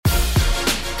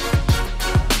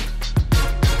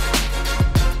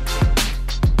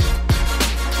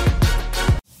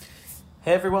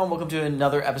Hey everyone, welcome to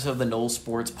another episode of the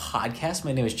NoleSports Podcast.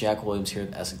 My name is Jack Williams here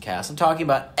at SNCast. I'm talking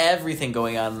about everything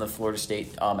going on in the Florida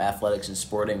State athletics and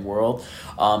sporting world.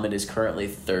 It is currently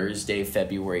Thursday,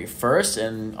 February 1st,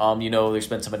 and there's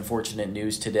been some unfortunate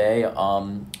news today.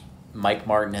 Mike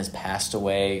Martin has passed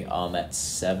away at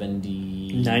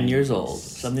 79 years old.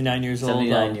 79 years old.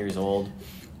 79 years old.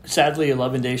 Sadly,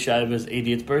 11 days shy of his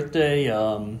 80th birthday.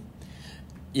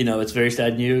 It's very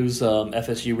sad news.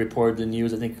 FSU reported the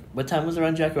news. I think, what time was it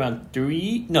around, Jack? Around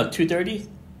 3? No, 2:30?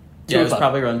 Yeah, it was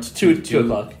probably around 2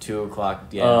 o'clock. 2 o'clock,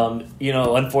 yeah.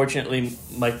 Unfortunately,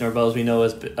 Mike Norvell, as we know,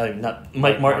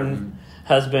 Mike Martin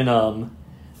has been on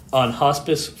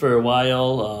hospice for a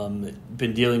while,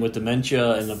 been dealing with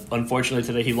dementia, and unfortunately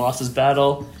today he lost his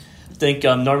battle. I think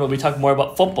normally we talk more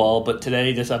about football, but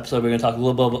today, this episode, we're going to talk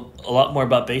a lot more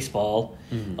about baseball.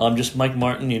 Mm-hmm. Just Mike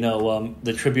Martin,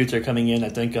 the tributes are coming in. I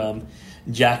think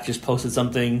Jack just posted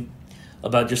something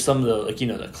about just some of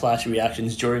the clash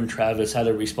reactions. Jordan Travis had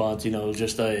a response,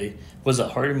 just a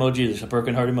heart emoji, there's a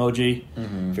broken heart emoji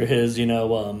for his,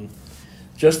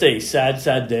 just a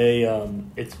sad day.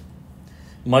 It's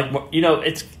Mike,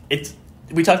 it's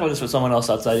we talked about this with someone else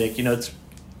outside,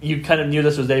 you kind of knew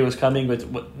this day was coming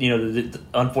with the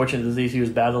unfortunate disease he was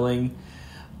battling.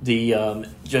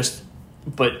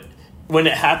 But when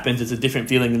it happens, it's a different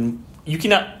feeling. And you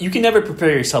can never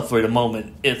prepare yourself for the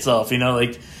moment itself. You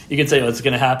can say, "Oh, it's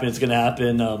going to happen. It's going to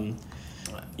happen."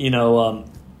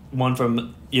 One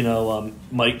from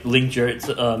Mike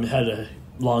Linkjert had a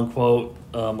long quote.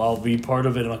 I'll read part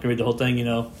of it. I'm not going to read the whole thing.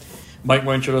 Mike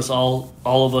Martin showed us all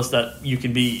of us that you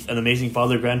can be an amazing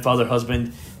father, grandfather,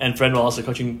 husband, and friend while also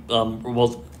coaching,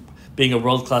 being a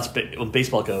world-class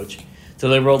baseball coach.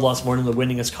 Today, the world lost more than the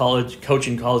winningest coach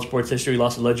in college sports history,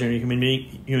 lost a legendary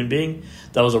human being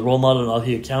that was a role model in all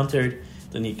he encountered.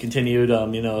 Then he continued,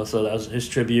 so that was his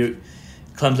tribute.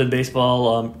 Clemson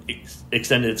baseball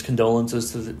extended its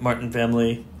condolences to the Martin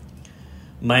family.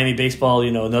 Miami baseball,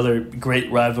 another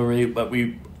great rivalry that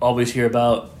we always hear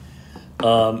about.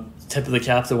 Tip of the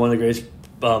cap to one of the greatest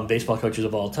baseball coaches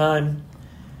of all time.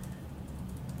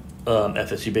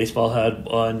 FSU baseball had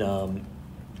one.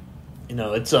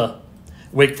 It's a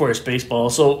Wake Forest baseball.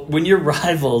 So when your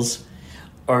rivals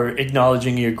are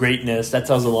acknowledging your greatness, that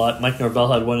tells a lot. Mike Norvell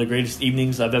had one of the greatest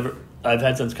evenings I've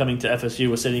had since coming to FSU.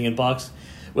 Was sitting in box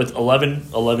with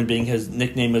 11 being his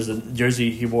nickname as the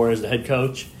jersey he wore as the head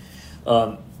coach.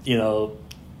 Mike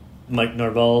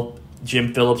Norvell,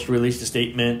 Jim Phillips released a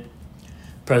statement.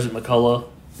 President McCullough,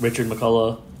 Richard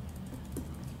McCullough,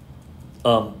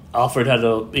 Alfred had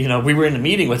we were in a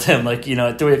meeting with him, at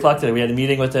 3 o'clock today. We had a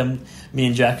meeting with him. Me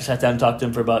and Jack sat down and talked to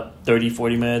him for about 30,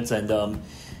 40 minutes, and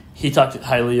he talked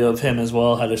highly of him as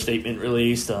well, had a statement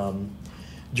released.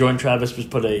 Jordan Travis was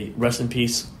put a rest in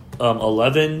peace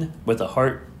 11 with a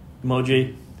heart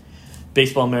emoji.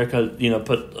 Baseball America,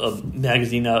 put a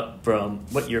magazine out from,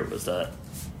 what year was that?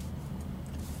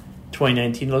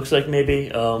 2019 looks like maybe,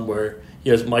 where he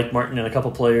has Mike Martin and a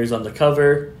couple players on the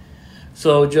cover.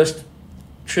 So just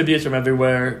tributes from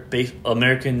everywhere.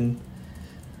 American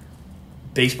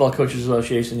Baseball Coaches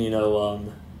Association,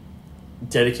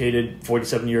 dedicated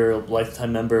 47-year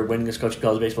lifetime member, winningest coach of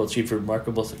college baseball, achieved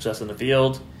remarkable success in the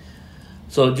field.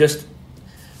 So just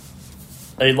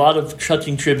a lot of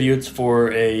touching tributes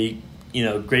for a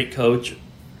great coach,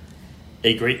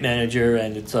 a great manager,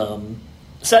 and it's a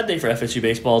sad day for FSU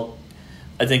baseball.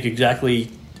 I think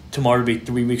exactly tomorrow will be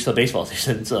 3 weeks of baseball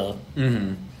season. So,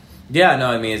 Yeah,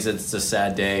 no, it's a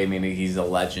sad day. He's a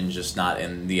legend, just not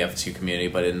in the FSU community,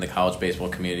 but in the college baseball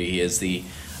community.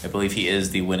 I believe he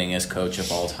is the winningest coach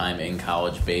of all time in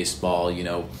college baseball.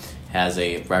 Has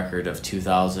a record of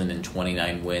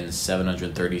 2,029 wins,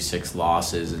 736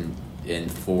 losses,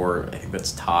 and 4, I think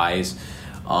that's ties.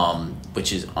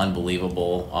 Which is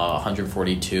unbelievable.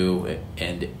 142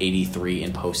 and 83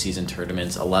 in postseason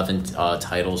tournaments, 11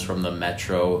 titles from the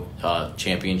Metro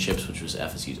Championships, which was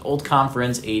FSU's old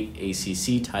conference, 8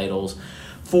 ACC titles,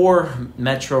 4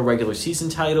 Metro regular season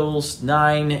titles,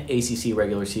 9 ACC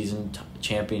regular season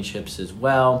championships as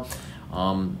well.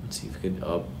 Let's see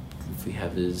if we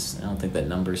have his. I don't think that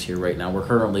number's here right now. We're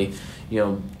currently,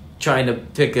 trying to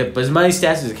pick up as many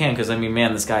stats as I can because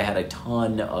this guy had a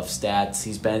ton of stats.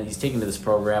 He's taken to this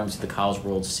program to the College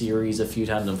World Series a few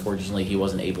times. Unfortunately, he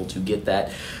wasn't able to get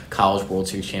that College World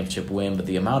Series championship win, but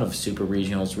the amount of Super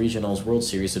Regionals, World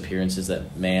Series appearances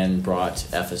that man brought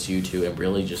FSU to and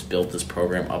really just built this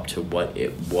program up to what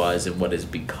it was and what it's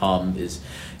become is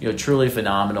truly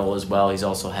phenomenal as well. He's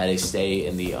also had a stay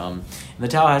in the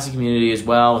Tallahassee community as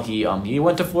well. He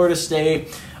went to Florida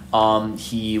State.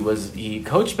 He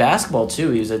coached basketball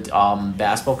too. He was a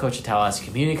basketball coach at Tallahassee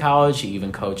Community College. He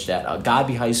even coached at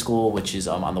Godby High School, which is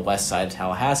on the west side of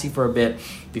Tallahassee, for a bit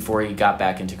before he got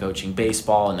back into coaching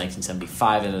baseball in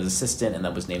 1975 as an assistant, and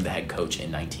then was named the head coach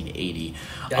in 1980.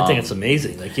 I think it's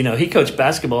amazing. Like, he coached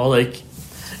basketball. Like,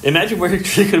 imagine where he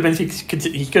could have been.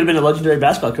 He could have been a legendary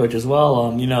basketball coach as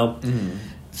well.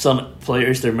 Some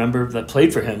players to remember that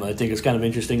played for him, I think, is kind of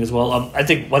interesting as well. I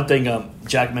think one thing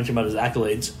Jack mentioned about his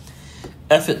accolades,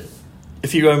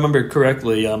 if you remember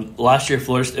correctly, last year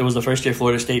it was the first year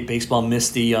Florida State baseball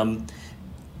missed the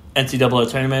NCAA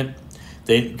tournament.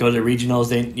 They go to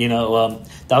regionals.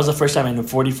 That was the first time in a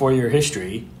 44-year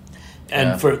history,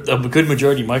 and for a good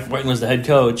majority, Mike Martin was the head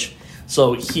coach.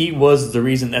 So he was the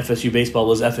reason FSU baseball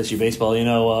was FSU baseball.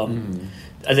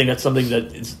 I think that's something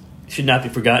that should not be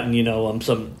forgotten.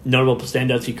 Some notable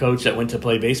standouts he coached that went to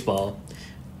play baseball.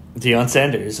 Deion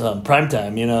Sanders,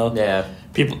 primetime.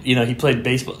 People. He played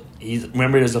baseball. He's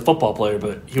remembered as a football player,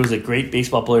 but he was a great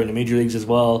baseball player in the major leagues as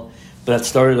well. But that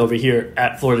started over here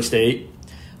at Florida State.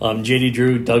 J.D.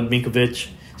 Drew, Doug Minkovich,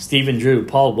 Stephen Drew,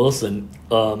 Paul Wilson,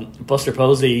 Buster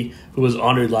Posey, who was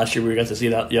honored last year. We got to see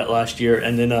that last year.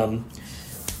 And then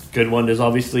good one is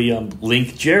obviously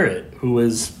Link Jarrett, who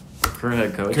is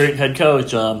current head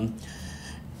coach.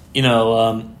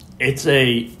 It's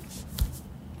a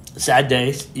sad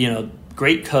day.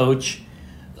 Great coach.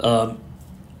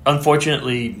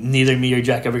 Unfortunately, neither me or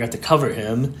Jack ever got to cover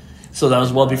him. So that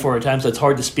was well before our time, so it's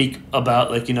hard to speak about,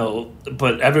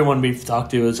 but everyone we've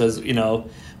talked to says,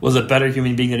 was a better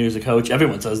human being than he was a coach.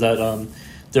 Everyone says that.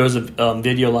 There was a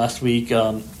video last week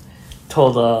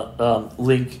told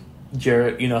Link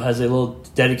Jarrett, has a little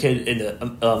dedicated in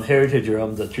the heritage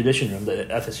room, the tradition room that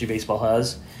FSU baseball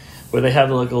has, where they have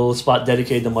a little spot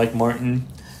dedicated to Mike Martin.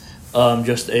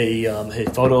 Just a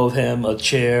photo of him, a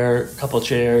chair, a couple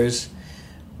chairs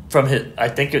from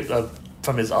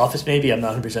from his office, maybe. I'm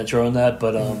not 100% sure on that,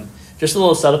 but just a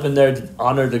little setup in there to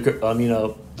honor the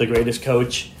greatest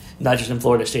coach, not just in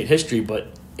Florida State history, but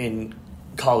in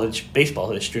college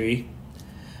baseball history.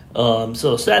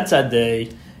 So sad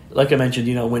day. Like I mentioned,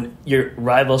 when your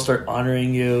rivals start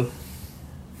honoring you,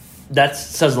 that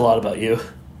says a lot about you.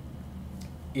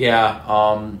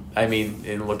 Yeah,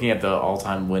 in looking at the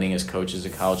all-time winningest coaches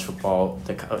of college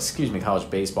college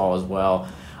baseball as well.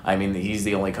 He's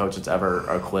the only coach that's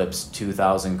ever eclipsed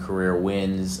 2,000 career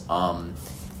wins.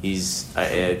 It's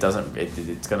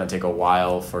going to take a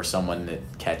while for someone to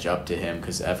catch up to him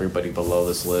because everybody below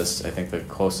this list, I think the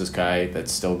closest guy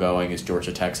that's still going is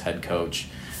Georgia Tech's head coach,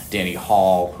 Danny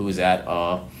Hall, who is at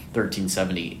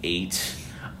 1378.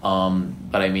 And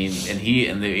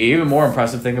the even more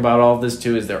impressive thing about all of this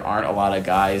too is there aren't a lot of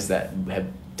guys that have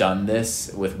done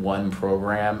this with one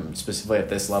program, specifically at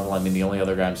this level. The only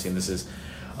other guy I'm seeing this is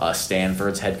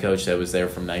Stanford's head coach that was there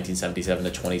from 1977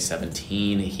 to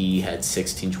 2017. He had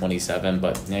 1627,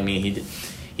 but he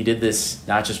did this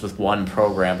not just with one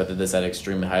program, but did this at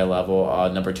extremely high level.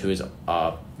 Number two is if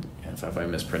I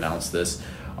mispronounce this,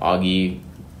 Augie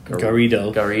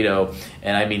Garrido.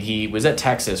 And he was at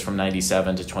Texas from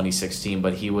 97 to 2016,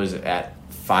 but he was at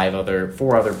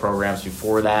four other programs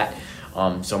before that.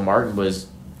 So Martin was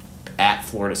at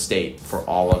Florida State for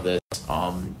all of this.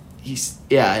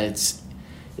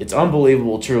 It's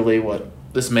unbelievable, truly, what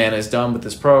this man has done with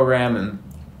this program,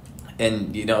 and at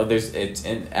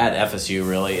FSU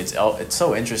really it's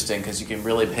so interesting because you can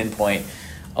really pinpoint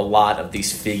a lot of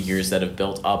these figures that have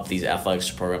built up these athletics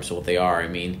programs to what they are.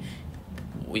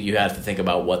 You have to think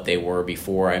about what they were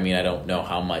before. I don't know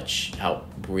how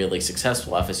really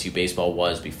successful FSU baseball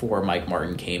was before Mike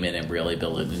Martin came in and really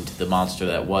built it into the monster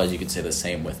that was. You could say the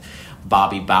same with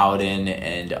Bobby Bowden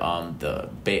and the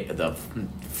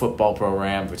football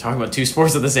program. We're talking about two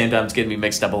sports at the same time. It's getting me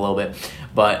mixed up a little bit.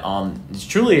 But it's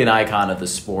truly an icon of the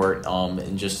sport.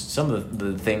 And just some of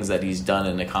the things that he's done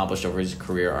and accomplished over his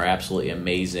career are absolutely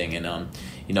amazing. And I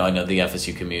know the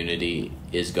FSU community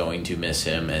is going to miss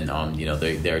him, and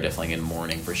they're definitely in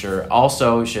mourning for sure.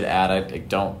 Also, should add, I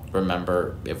don't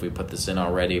remember if we put this in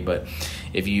already, but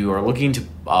if you are looking to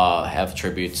have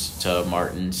tributes to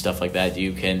Martin, stuff like that,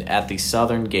 you can at the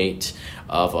southern gate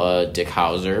of Dick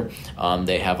Hauser.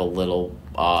 They have a little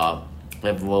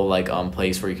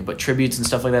place where you can put tributes and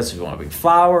stuff like that. So if you want to bring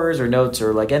flowers or notes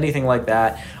or anything like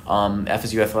that,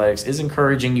 FSU Athletics is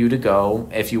encouraging you to go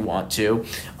if you want to.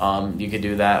 You can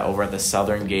do that over at the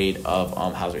southern gate of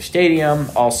Hauser Stadium.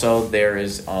 Also, there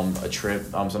is some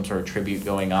sort of tribute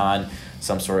going on,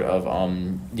 some sort of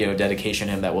dedication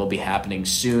to him that will be happening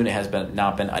soon. It has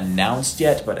not been announced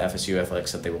yet, but FSU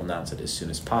Athletics said they will announce it as soon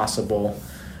as possible.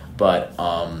 But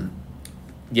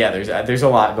there's a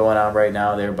lot going on right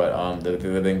now there, but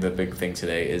the big thing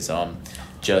today is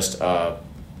just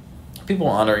people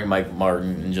honoring Mike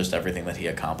Martin and just everything that he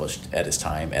accomplished at his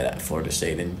time at Florida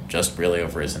State and just really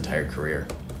over his entire career.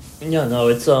 Yeah, no,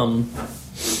 it's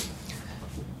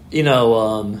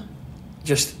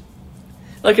just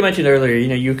like I mentioned earlier,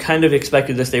 you kind of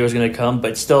expected this day was going to come,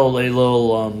 but still a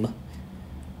little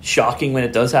shocking when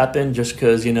it does happen, just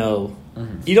because you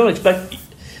don't expect.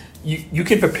 You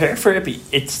can prepare for it, but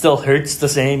it still hurts the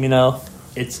same.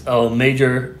 It's a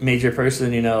major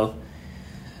person.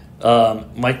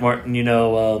 Mike Martin.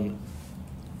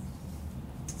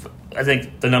 I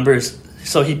think the numbers.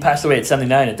 So he passed away at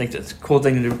 79. I think the cool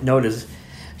thing to note is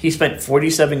he spent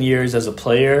 47 years as a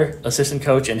player, assistant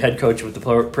coach, and head coach with the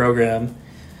program.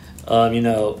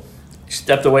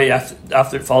 Stepped away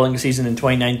after following the season in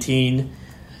 2019.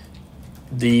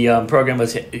 The program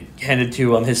was handed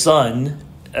to his son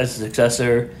as a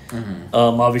successor. Mm-hmm.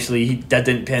 Obviously, that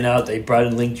didn't pan out. They brought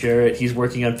in Link Jarrett. He's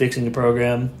working on fixing the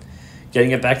program,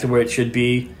 getting it back to where it should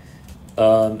be.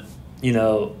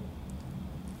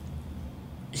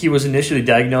 He was initially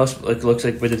diagnosed, looks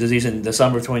like, with the disease in the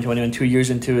summer of 2021, 2 years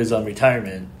into his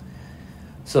retirement.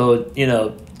 So,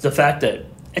 the fact that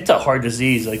it's a hard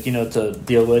disease, to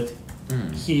deal with.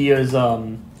 Mm. He has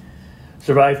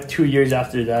survived 2 years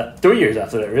after that, 3 years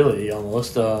after that, really,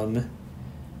 almost.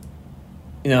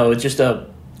 It's just a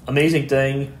amazing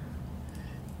thing.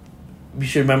 We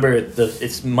should remember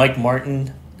it's Mike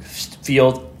Martin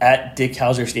Field at Dick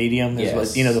Howser Stadium is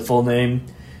what, the full name.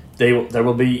 There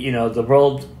will be, the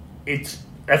world.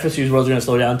 FSU's world's going to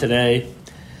slow down today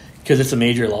because it's a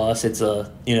major loss. It's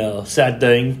a sad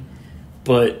thing,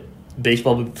 but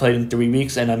baseball will be played in 3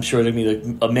 weeks, and I'm sure there'll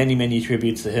be many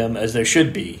tributes to him, as there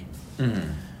should be.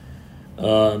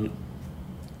 Mm-hmm.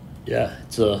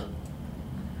 It's a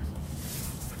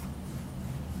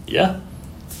Yeah,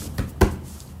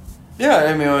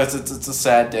 I mean it's a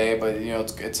sad day, but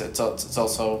it's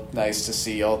also nice to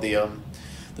see all the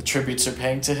tributes are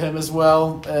paying to him as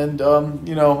well, and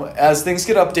as things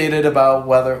get updated about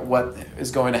what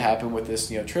is going to happen with this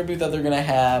tribute that they're going to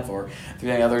have, or if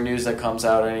there's any other news that comes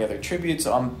out or any other tributes,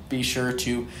 be sure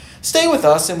to stay with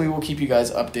us, and we will keep you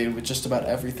guys updated with just about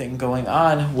everything going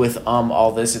on with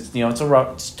all this. It's it's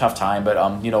a tough time, but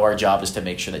our job is to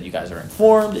make sure that you guys are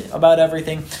informed about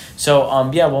everything. So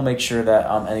we'll make sure that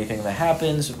anything that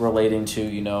happens relating to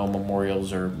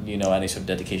memorials or any sort of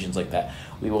dedications like that,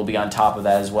 we will be on top of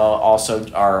that as well. Also,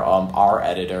 our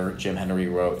editor Jim Henry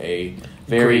wrote a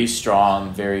very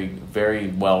strong, very very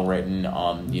well written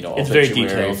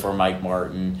obituary for Mike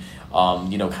Martin.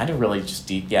 Kind of really just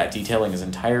detailing his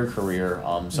entire career.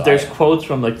 There's quotes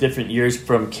from different years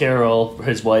from Carol,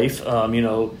 his wife,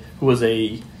 who was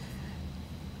a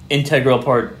integral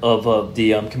part of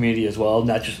the community as well,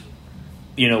 not just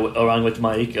along with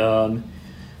Mike.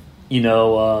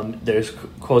 There's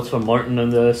quotes from Martin on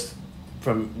this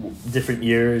from different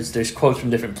years. There's quotes from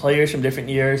different players from different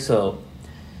years. So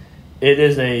it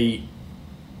is a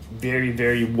very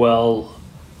very well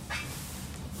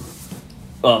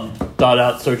thought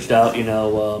out, searched out,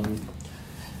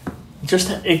 just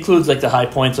includes the high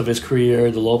points of his career,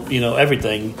 the low,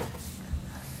 everything.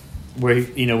 Where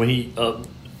when he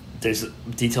there's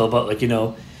detail about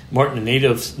Martin, a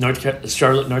native of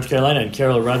Charlotte, North Carolina, and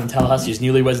Carol arrived in Tallahassee as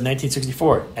newlyweds in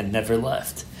 1964 and never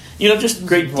left. Just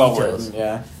great details.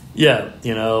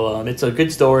 It's a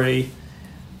good story.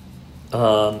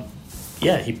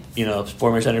 He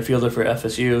former center fielder for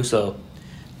FSU, so.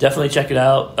 Definitely check it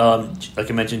out. Like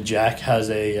I mentioned, Jack has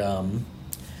a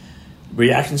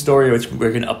reaction story, which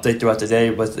we're going to update throughout the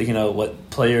day with what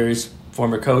players,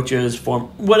 former coaches,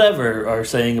 whatever are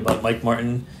saying about Mike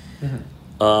Martin.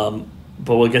 Mm-hmm.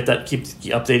 But we'll get that, keep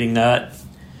updating that.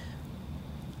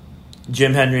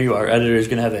 Jim Henry, our editor, is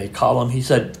going to have a column. He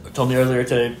told me earlier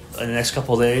today, in the next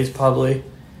couple of days probably,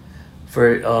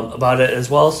 for about it as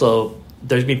well. So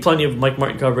there's been plenty of Mike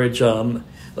Martin coverage.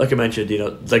 Like I mentioned,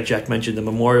 like Jack mentioned, the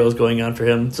memorial is going on for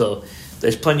him. So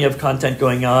there's plenty of content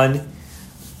going on.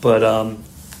 But I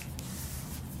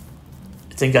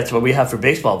think that's what we have for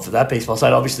baseball, for that baseball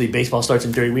side. Obviously, baseball starts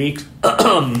in 3 weeks.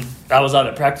 I was out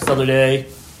at practice the other day.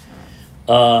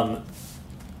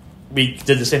 We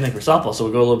did the same thing for softball, so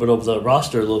we'll go a little bit over the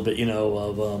roster a little bit,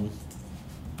 of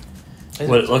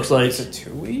what it looks like. Is it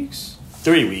 2 weeks?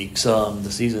 3 weeks, the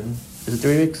season. Is it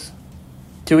 3 weeks?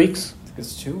 2 weeks?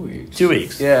 It's 2 weeks. 2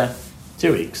 weeks. Yeah.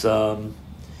 2 weeks.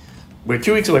 We're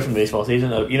 2 weeks away from the baseball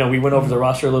season. We went over the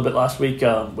roster a little bit last week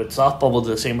with softball. We'll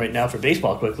do the same right now for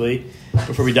baseball quickly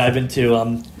before we dive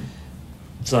into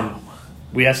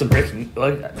we have some breaking.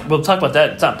 We'll talk about that.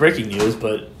 It's not breaking news,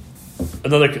 but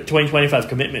another 2025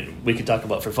 commitment we could talk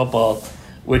about for football,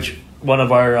 which one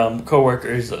of our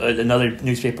coworkers, another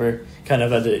newspaper, kind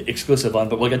of had the exclusive on,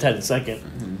 but we'll get to that in a second.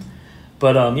 Mm-hmm.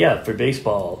 But for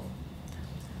baseball,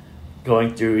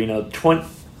 going through,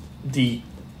 the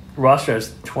roster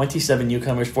has 27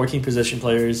 newcomers, 14 position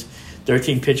players,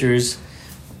 13 pitchers,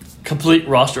 complete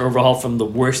roster overhaul from the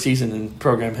worst season in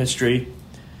program history.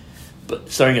 But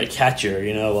starting at catcher,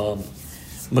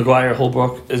 McGuire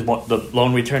Holbrook is the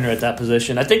lone returner at that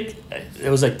position. I think it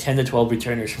was like 10 to 12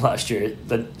 returners from last year.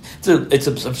 It's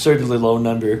an absurdly low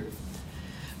number.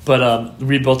 But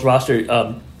read both roster.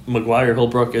 McGuire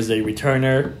Holbrook is a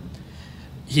returner.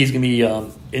 He's going to be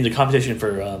in the competition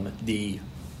for the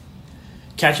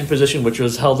catching position, which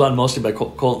was held on mostly by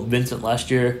Colton Vincent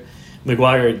last year.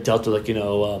 McGuire dealt with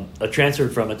a transfer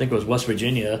from, I think it was West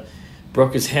Virginia,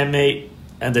 broke his handmate,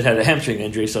 and then had a hamstring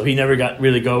injury, so he never got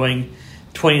really going.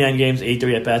 29 games,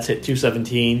 83 at-bats, hit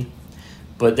 .217.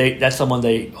 But that's someone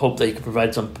they hope they could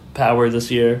provide some power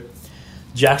this year.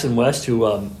 Jackson West,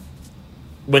 who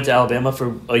went to Alabama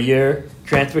for a year,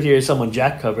 transferred here. Someone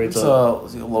Jack covered. It's a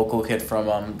local kid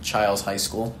from Childs High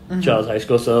School. Mm-hmm. Childs High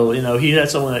School. So, he had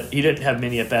someone that he didn't have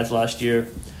many at-bats last year.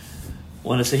 I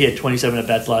want to say he had 27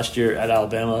 at-bats last year at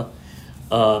Alabama.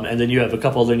 And then you have a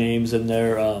couple other names in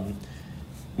there.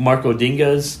 Marco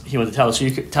Dingas, he went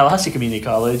to Tallahassee Community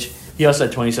College. He also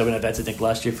had 27 at-bats, I think,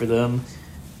 last year for them.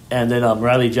 And then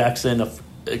Riley Jackson, an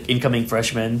incoming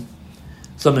freshman.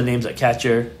 Some of the names at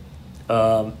catcher.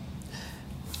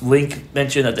 Link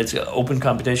mentioned that it's an open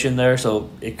competition there, so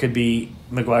it could be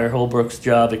McGuire Holbrook's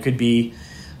job. It could be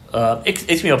it's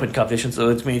going to be open competition, so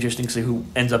it's going to be interesting to see who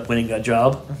ends up winning that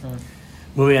job. Mm-hmm.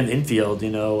 Moving on to infield,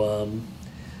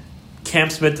 Cam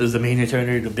Smith is the main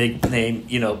returner, the big name,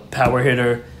 power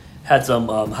hitter. Had some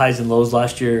highs and lows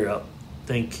last year. I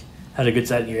think had a good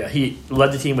second year. He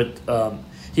led the team with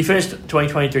he finished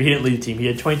 2023. He didn't lead the team. He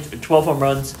had 12 home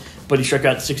runs, but he struck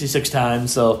out 66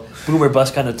 times. So boomer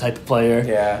bust kind of type of player.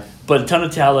 Yeah. But a ton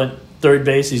of talent. Third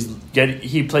base.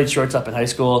 He played shortstop in high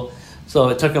school, so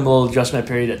it took him a little adjustment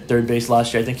period at third base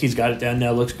last year. I think he's got it down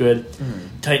now. Looks good.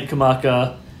 Mm-hmm. Titan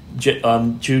Kamaka,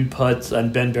 Jude Putz,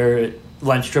 and Ben Barrett,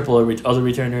 Lance Triple are other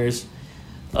returners.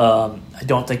 I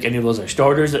don't think any of those are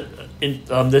starters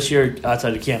this year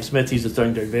outside of Cam Smith. He's the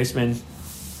starting third baseman.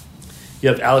 You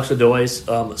have Alex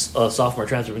Adois, a sophomore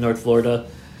transfer from North Florida,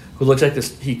 who looks like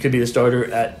he could be the starter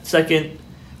at second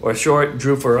or short.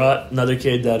 Drew Farrat, another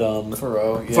kid that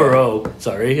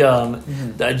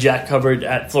that Jack covered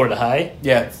at Florida High.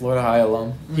 Yeah, Florida High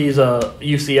alum. He's a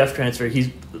UCF transfer. He's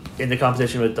in the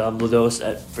competition with Lados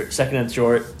at second and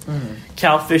short. Mm-hmm.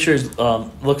 Cal Fisher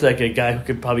looks like a guy who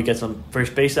could probably get some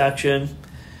first base action.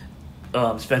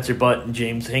 Spencer Butt and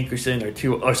James Hankerson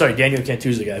Daniel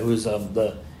Cantu's the guy who's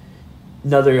another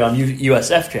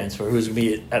USF transfer who's going to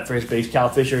be at first base. Cal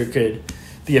Fisher could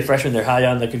be a freshman they're high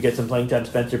on that could get some playing time.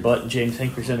 Spencer Butt and James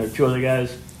Hankerson are two other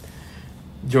guys.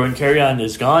 Jordan Carrion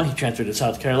is gone. He transferred to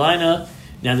South Carolina.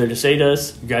 Nander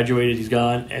DeSadas graduated. He's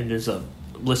gone. And there's a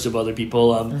list of other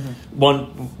people.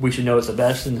 One we should know is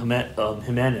Sebastian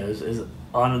Jimenez is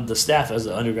on the staff as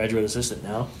an undergraduate assistant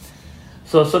now.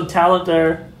 So some talent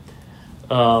there.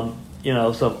 Some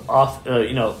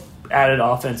added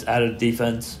offense, added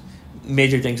defense.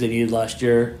 Major things they needed last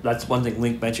year. That's one thing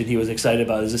Link mentioned he was excited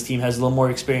about is this team has a little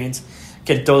more experience,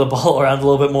 can throw the ball around a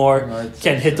little bit more,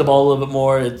 can hit the ball a little bit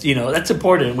more. It's, that's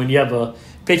important when you have a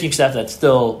pitching staff that's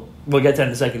still, we'll get to that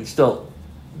in a second, still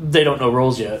they don't know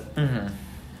roles yet. Mm-hmm.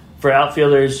 For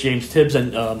outfielders, James Tibbs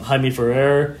and Jaime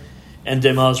Ferrer and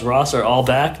Demaz Ross are all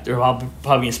back. They're all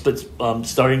probably going to split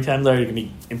starting time there. They're going to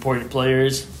be important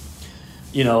players.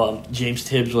 James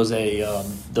Tibbs was the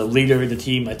leader of the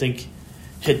team. I think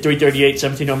hit .338,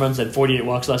 17 home runs, and 48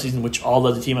 walks last season, which all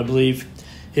led the team, I believe.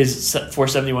 His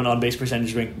 .471 on-base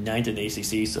percentage ranked 9th in the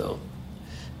ACC, so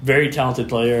very talented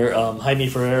player. Jaime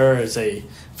Ferrer is a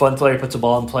fun player, puts the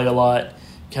ball in play a lot,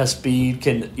 has speed,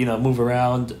 can move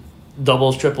around,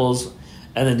 doubles, triples,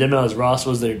 and then Demaz Ross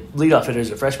was their leadoff hitter as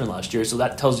a freshman last year, so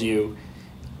that tells you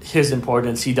his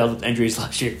importance. He dealt with injuries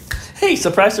last year. Hey,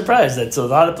 surprise, surprise, that's a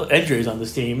lot of injuries on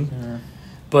this team. Yeah.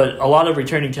 But a lot of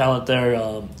returning talent there.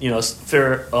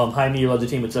 Jaime led the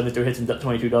team with 73 hits and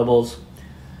 22 doubles.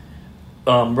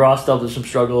 Ross dealt with some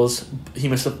struggles. He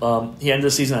he ended the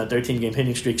season on a 13-game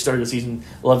hitting streak, started the season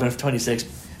 11 of 26,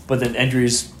 but then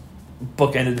injuries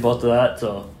bookended both of that.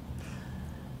 So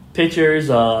pitchers,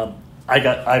 I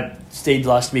stayed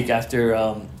last week after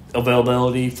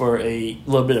availability for a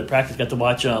little bit of practice. Got to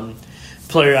watch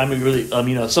player I'm excited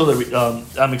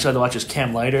to watch is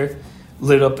Cam Leiter.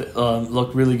 Lit up,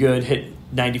 looked really good, hit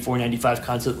 94, 95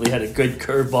 constantly, had a good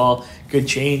curveball, good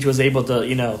change, was able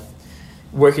to,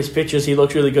 work his pitches. He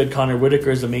looks really good. Connor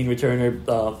Whitaker is the main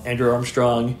returner. Andrew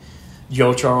Armstrong,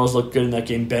 Joe Charles looked good in that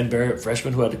game. Ben Barrett,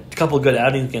 freshman, who had a couple of good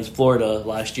outings against Florida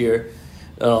last year,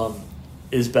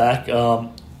 is back.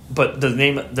 But the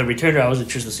returner I was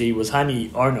interested to see was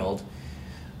Jaime Arnold,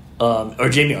 or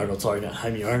Jamie Arnold. Sorry, not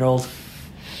Jaime Arnold,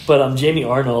 but Jamie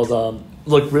Arnold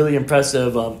looked really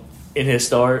impressive in his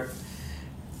start.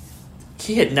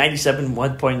 He hit 97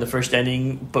 one point in the first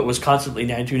inning, but was constantly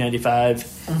 92, 95.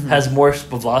 Mm-hmm. Has more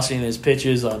velocity in his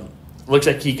pitches. Looks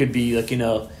like he could be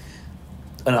an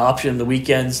option in the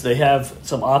weekends. They have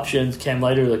some options. Cam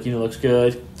Leiter, looks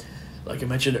good. Like I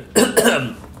mentioned,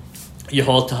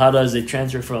 Yahol Tejada is a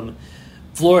transfer from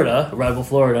Florida, rival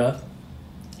Florida.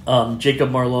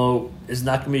 Jacob Marlowe is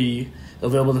not going to be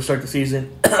available to start the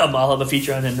season. I'll have a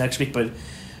feature on him next week,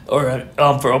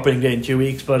 for opening day in 2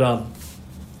 weeks. But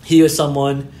he is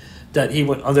someone that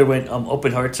underwent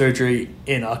open heart surgery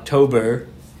in October.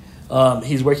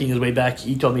 He's working his way back.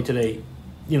 He told me today,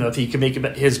 if he can make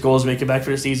it, his goal is to make it back for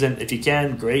the season. If he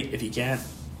can, great. If he can't,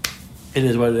 it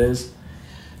is what it is.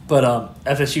 But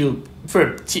FSU,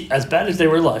 as bad as they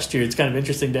were last year, it's kind of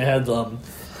interesting. They had a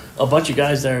bunch of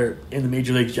guys there in the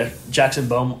major league. Jackson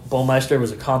Baumeister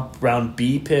was a comp round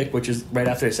B pick, which is right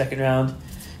after the second round.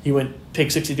 He went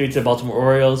pick 63 to the Baltimore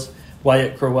Orioles.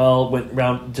 Wyatt Crowell went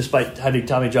round, despite having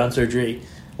Tommy John surgery,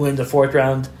 went in the fourth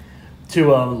round to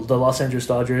the Los Angeles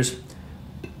Dodgers.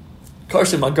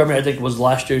 Carson Montgomery, I think, was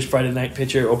last year's Friday night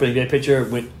pitcher, opening day pitcher,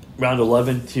 went round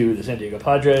 11 to the San Diego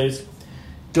Padres.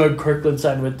 Doug Kirkland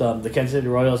signed with the Kansas City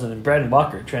Royals, and then Brandon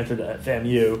Walker transferred to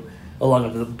FAMU,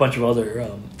 along with a bunch of other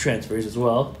transfers as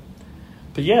well.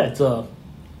 But yeah, it's a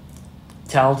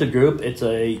talented group. It's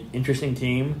a interesting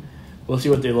team. We'll see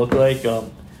what they look like.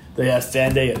 They have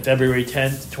Fan Day at February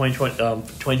 10th,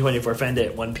 2024 Fan Day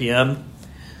at 1 p.m.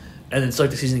 And then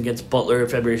start the season against Butler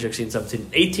February 16th, 17th,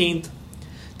 and 18th.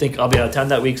 I think I'll be out of town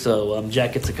that week, so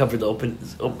Jack gets to cover the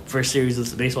first series of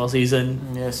the baseball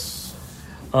season. Yes.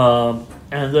 And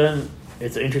then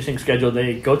it's an interesting schedule.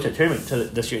 They go to a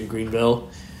tournament this year in Greenville,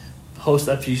 host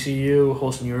FGCU,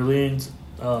 host New Orleans,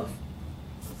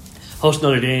 host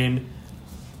Notre Dame,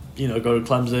 go to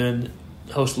Clemson,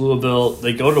 host Louisville.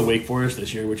 They go to Wake Forest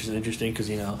this year, which is interesting because,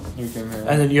 and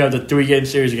then you have the 3-game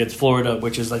series against Florida,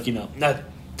 which is not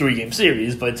 3-game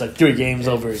series, but it's 3 games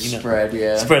over,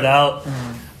 spread out.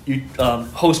 Mm-hmm. You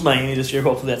host Miami this year.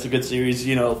 Hopefully that's a good series.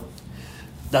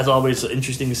 That's always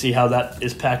interesting to see how that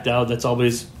is packed out. That's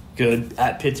always good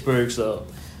at Pittsburgh. So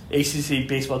ACC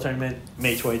baseball tournament,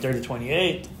 May 23rd to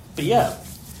 28th. But yeah,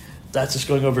 that's just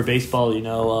going over baseball,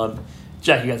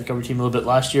 Jack, you got to cover the team a little bit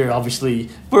last year. Obviously,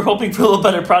 we're hoping for a little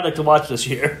better product to watch this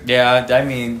year. Yeah, I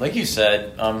mean, like you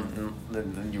said,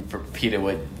 you repeated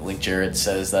what Jared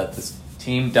says, that this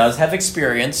team does have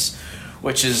experience,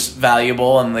 which is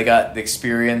valuable, and they got the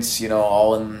experience,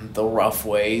 all in the rough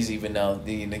ways, even though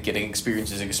getting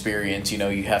experience is experience.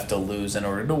 You have to lose in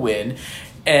order to win.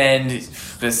 And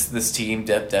this team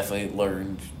definitely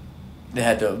learned.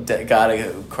 They got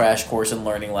a crash course in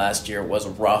learning last year. It was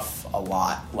rough a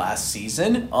lot last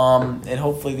season, and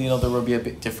hopefully there will be a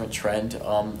bit different trend.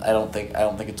 I don't think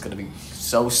it's going to be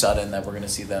so sudden that we're going to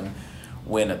see them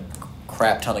win a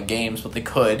crap ton of games, but they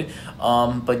could.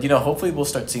 But hopefully we'll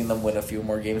start seeing them win a few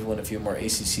more games, win a few more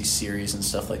ACC series and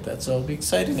stuff like that. So it'll be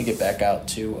exciting to get back out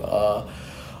to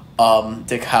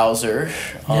Dick Hauser,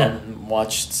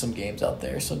 watch some games out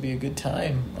there. So it'll be a good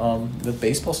time with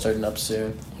baseball starting up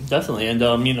soon. Definitely, and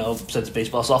since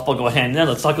baseball, softball go hand in hand,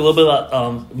 let's talk a little bit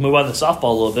about move on to softball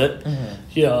a little bit.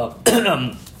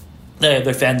 Mm-hmm. They have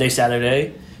their Fan Day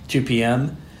Saturday, 2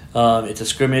 p.m. It's a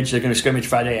scrimmage. They're going to scrimmage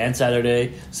Friday and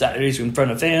Saturday. Saturday's in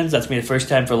front of fans. That's going to be the first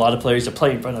time for a lot of players to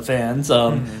play in front of fans. It's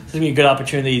going to be a good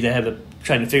opportunity. They have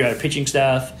trying to figure out a pitching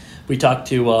staff. We talked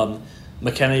to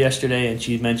McKenna yesterday, and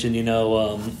she mentioned,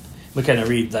 McKenna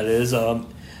Reed, that is.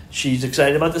 She's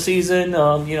excited about the season.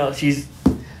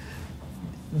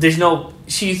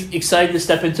 She's excited to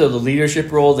step into the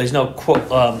leadership role. There's no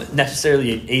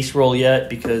necessarily an ace role yet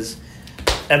because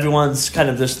everyone's kind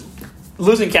of just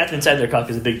losing Catherine Sandercock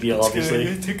is a big deal. Obviously,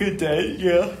 it's a good day.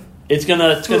 Yeah, it's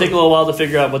gonna take a little while to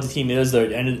figure out what the team is, their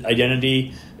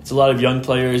identity. It's a lot of young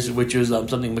players, which is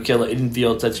something Michaela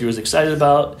Idenfield said she was excited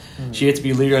about. Mm-hmm. She gets to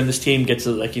be a leader on this team, gets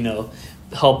to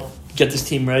help get this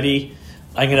team ready.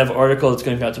 I'm gonna have an article that's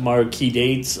going to come out tomorrow. Key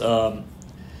dates. The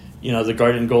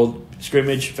Garden Gold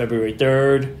scrimmage, February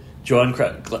 3rd. Joan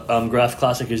Graf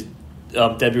Classic is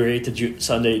February 8th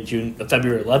to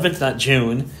February 11th, not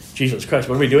June. Jesus Christ,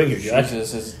 what are we doing here, Jack?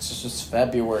 Jesus, it's just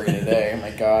February today. Oh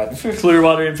my God.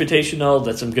 Clearwater Invitational.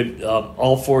 That's some good.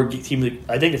 All 4 teams.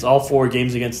 I think it's all 4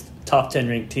 games against top 10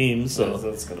 ranked teams. So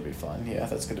that's gonna be fun. Yeah,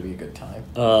 that's gonna be a good time.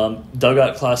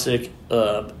 Dugout Classic.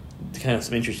 Kind of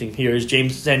some interesting here is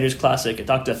James Sanders Classic. I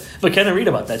talked to McKenna Reed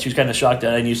about that. She was kind of shocked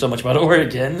that I knew so much about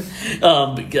Oregon,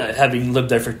 having lived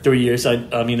there for 3 years.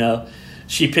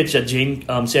 She pitched at Jane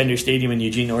Sanders Stadium in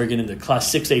Eugene, Oregon, in the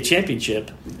Class 6A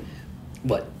championship.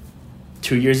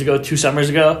 2 summers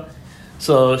ago.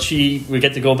 So we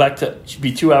get to go back to, she'd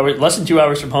be less than 2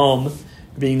 hours from home,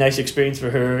 being a nice experience for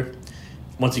her.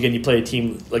 Once again, you play a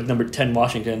team like number 10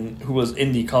 Washington, who was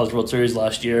in the College World Series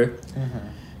last year.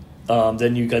 Mm-hmm.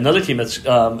 Then you got another team that's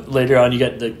later on. You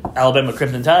got the Alabama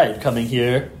Crimson Tide coming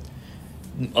here,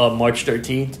 March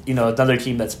 13th. Another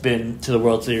team that's been to the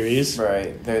World Series.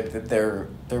 Right. Their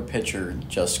pitcher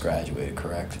just graduated.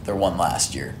 Correct. Their one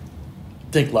last year.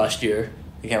 I think last year.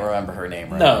 You can't remember her name,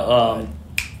 right? No.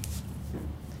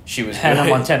 She was Hannah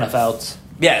good. Montana Fouts.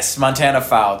 Yes, Montana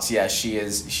Fouts. Yeah, she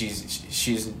is.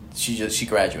 She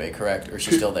graduated, correct? Or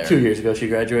she's still there? 2 years ago she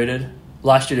graduated.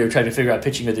 Last year they were trying to figure out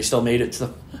pitching, but they still made it.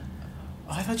 So.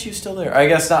 I thought she was still there. I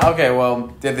guess not. Okay,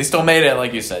 well, they still made it,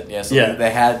 like you said. Yeah, so yeah.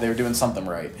 They were doing something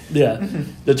right. Yeah.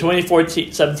 The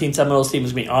 2014-17 Seminoles team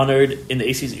is being honored in the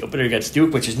ACC opener against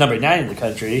Duke, which is number 9 in the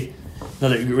country.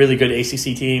 Another really good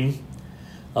ACC team.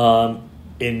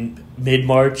 In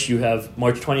mid-March, you have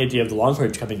March 20th, you have the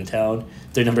Longhorns coming to town.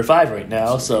 They're number 5 right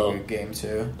now. So good game,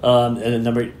 too. And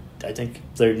then I think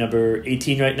they're number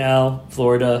 18 right now,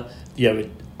 Florida. You have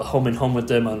a home and home with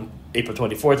them on April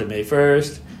 24th and May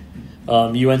 1st.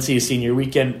 UNC is senior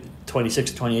weekend, 26th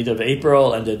to 28th of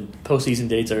April, and then postseason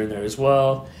dates are in there as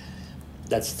well.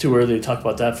 That's too early to talk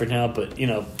about that for now, but,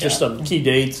 just some key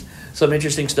dates, some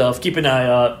interesting stuff. Keep an eye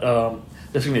out.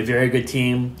 There's going to be a very good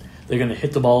team. They're going to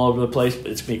hit the ball all over the place, but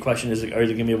it's going to be a question, are they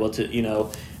going to be able to,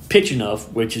 pitch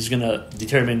enough, which is going to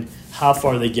determine how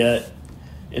far they get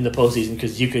in the postseason,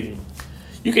 because you can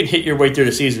hit your way through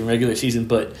the season, regular season,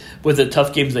 but with the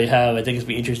tough games they have, I think it's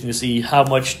going to be interesting to see how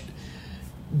much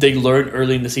they learn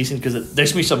early in the season, because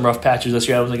there's going to be some rough patches this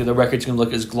year. I don't think the record's going to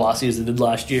look as glossy as it did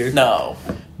last year. No.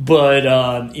 But,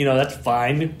 that's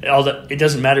fine. It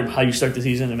doesn't matter how you start the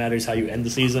season. It matters how you end the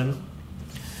season.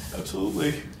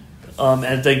 Absolutely. And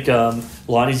I think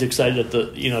Lonnie's excited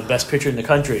that the best pitcher in the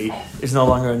country is no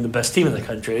longer in the best team in the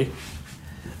country.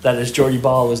 That is, Jordy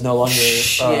Ball is no longer...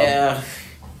 yeah.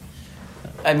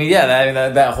 I mean, yeah,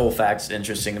 that whole fact's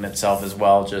interesting in itself as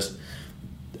well. Just,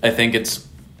 I think it's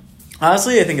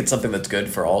something that's good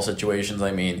for all situations.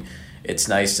 I mean, it's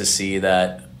nice to see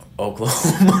that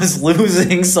Oklahoma's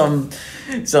losing some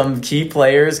key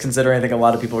players, considering I think a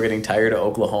lot of people are getting tired of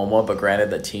Oklahoma, but granted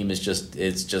that team is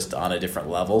just on a different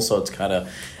level, so it's kind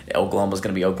of Oklahoma's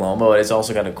going to be Oklahoma, but it's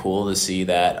also kind of cool to see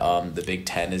that the Big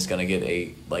Ten is going to get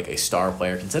a star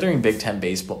player, considering Big Ten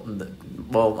baseball,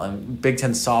 Big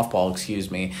Ten softball,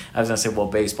 excuse me. I was going to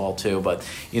say, baseball too, but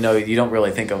you don't really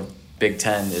think of Big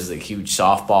Ten as a huge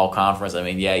softball conference. I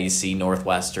mean, yeah, you see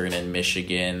Northwestern and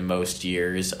Michigan most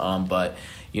years, but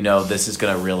this is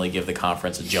going to really give the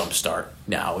conference a jump start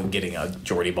now in getting a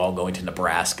Jordy Ball going to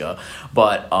Nebraska.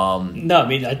 But no, I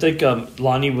mean, I think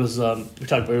Lonnie was. We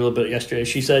talked about it a little bit yesterday.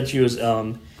 She said she was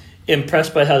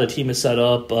impressed by how the team is set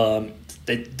up.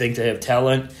 They think they have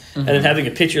talent, and then having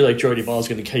a pitcher like Jordy Ball is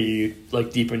going to carry you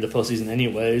deeper into the postseason,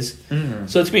 anyways. Mm-hmm.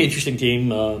 So it's going to be an interesting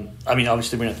team. I mean,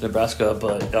 obviously we're not to Nebraska,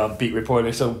 but beat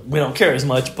reporter, so we don't care as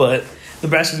much. But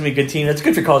Nebraska's going to be a good team. It's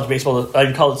good for college baseball,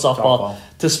 college softball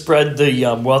to spread the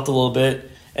wealth a little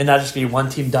bit and not just be one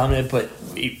team dominant, but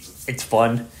it's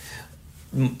fun.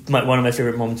 One of my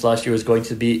favorite moments last year was going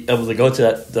to be able to go to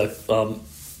the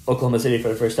Oklahoma City for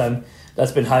the first time.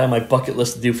 That's been high on my bucket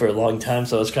list to do for a long time,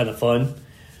 so it's kind of fun.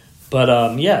 But,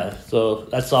 so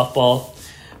that's softball.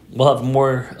 We'll have a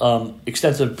more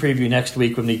extensive preview next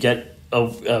week when we get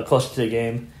closer to the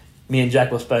game. Me and Jack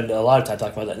will spend a lot of time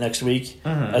talking about that next week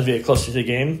as we get closer to the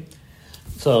game.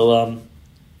 So,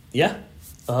 you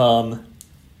want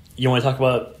to talk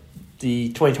about the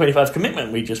 2025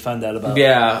 commitment we just found out about?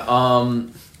 Yeah.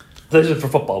 This is for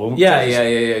football. Yeah.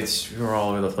 We're all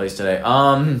over the place today.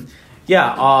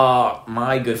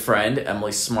 My good friend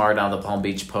Emily Smart on the Palm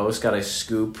Beach Post got a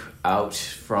scoop out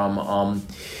from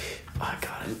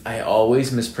I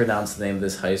always mispronounce the name of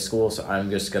this high school, so I'm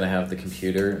just gonna have the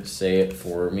computer say it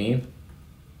for me.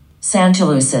 Santa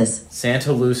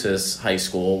Lucis High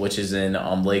School, which is in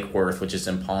Lake Worth, which is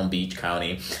in Palm Beach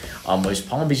County, which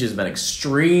Palm Beach has been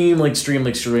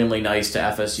extremely nice to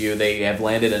FSU. They have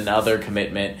landed another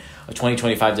commitment, a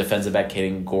 2025 defensive back,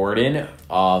 Caden Gordon,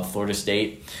 Florida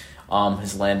State.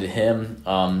 Has landed him.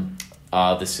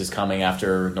 This is coming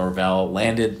after Norvell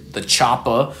landed the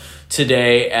choppa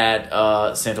today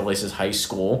at Santa Lucia's high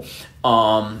school.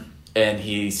 And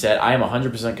he said, I am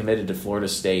 100% committed to Florida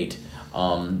State.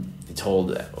 He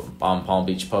told Palm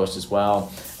Beach Post as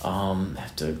well.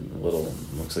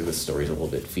 Looks like this story's a little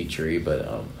bit featurey, but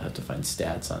I have to find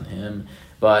stats on him.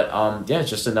 But it's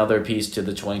just another piece to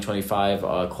the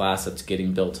 2025 class that's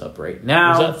getting built up right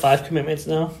now. Is that 5 commitments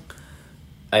now?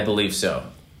 I believe so.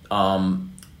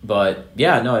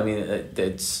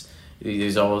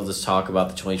 There's all this talk about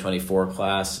the 2024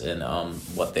 class and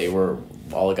what they were,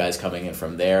 all the guys coming in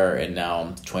from there, and now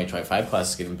the 2025 class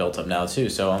is getting built up now too.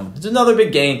 So it's another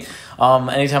big game.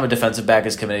 Anytime a defensive back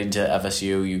is committing to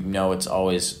FSU, you know it's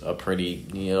always a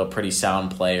pretty sound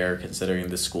player, considering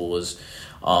the school is,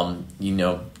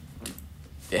 it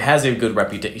has a good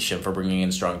reputation for bringing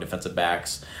in strong defensive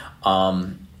backs.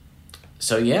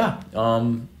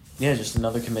 Just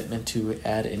another commitment to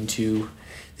add into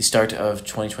the start of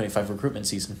 2025 recruitment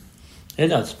season. Yeah,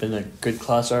 no, it's been a good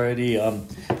class already.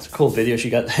 It's a cool video. She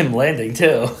got him landing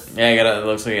too. Yeah, it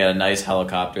looks like he got a nice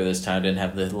helicopter this time. Didn't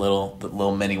have the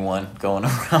little mini one going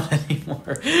around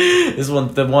anymore.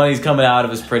 The one he's coming out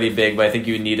of is pretty big, but I think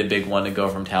you would need a big one to go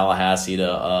from Tallahassee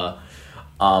to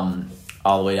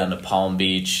all the way down to Palm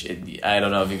Beach. I don't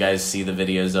know if you guys see the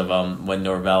videos of when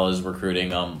Norvell is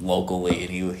recruiting locally,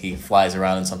 and he flies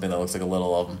around in something that looks like a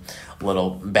little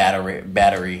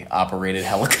battery operated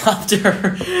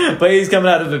helicopter. But he's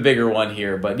coming out of a bigger one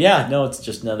here. But it's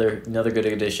just another good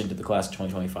addition to the class of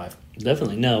 2025.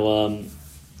 Definitely. No,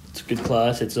 it's a good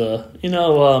class. It's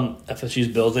FSU's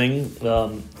building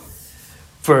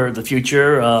for the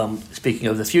future. Speaking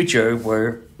of the future,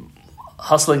 we're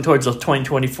hustling towards the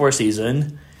 2024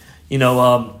 season.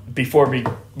 Before we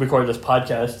recorded this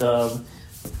podcast,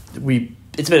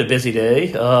 it's been a busy day.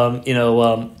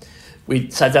 We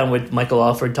sat down with Michael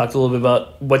Alford, talked a little bit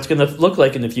about what's going to look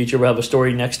like in the future. We'll have a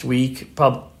story next week,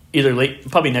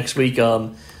 probably next week,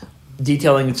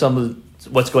 detailing some of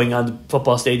what's going on in the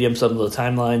football stadium, some of the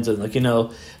timelines, and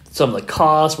some of the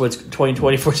costs, what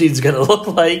 2024 season is going to look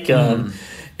like.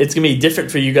 It's going to be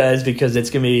different for you guys because it's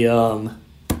going to be a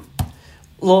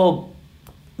little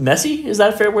messy. Is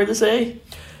that a fair word to say?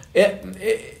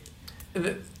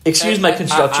 Excuse my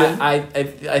construction. I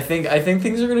think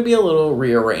things are going to be a little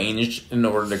rearranged in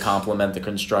order to complement the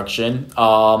construction.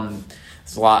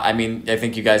 It's a lot. I mean, I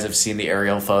think you guys have seen the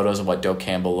aerial photos of what Doak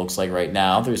Campbell looks like right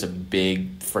now. There's a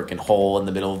big freaking hole in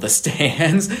the middle of the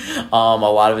stands. A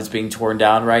lot of it's being torn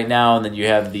down right now, and then you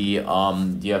have the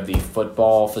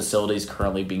football facilities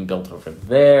currently being built over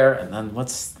there. And then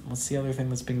what's the other thing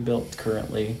that's being built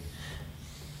currently?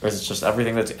 Or is it just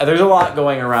everything there's a lot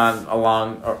going around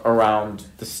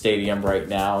the stadium right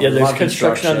now. Yeah, there's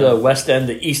construction on the west end,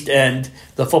 the east end,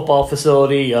 the football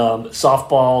facility,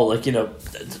 softball.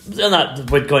 They're not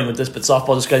going with this, but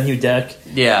softball just got a new deck.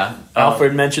 Yeah,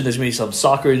 Alfred mentioned there's going to be some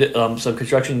soccer, some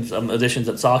construction, additions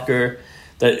at soccer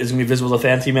that is going to be visible to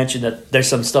fans. He mentioned that there's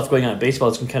some stuff going on in baseball.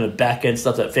 It's some kind of back end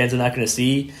stuff that fans are not going to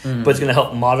see, but it's going to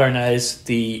help modernize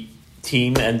the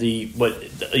team and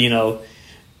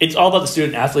it's all about the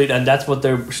student athlete, and that's what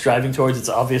they're striving towards. It's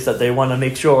obvious that they want to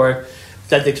make sure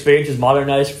that the experience is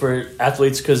modernized for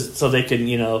athletes so they can,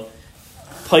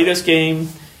 play this game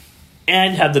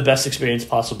and have the best experience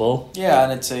possible. Yeah,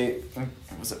 and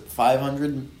was it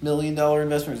 $500 million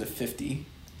investment or was it $50?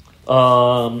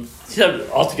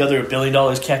 Altogether $1 billion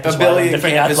campus-wide. $1 billion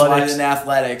different campus-wide in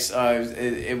athletics.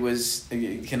 It was,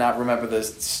 I cannot remember the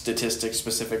statistics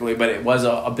specifically, but it was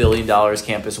 $1 billion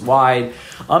campus-wide.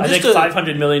 I think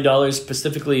 $500 million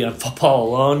specifically on football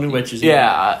alone, which is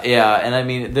yeah. And I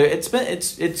mean,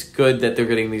 it's good that they're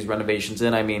getting these renovations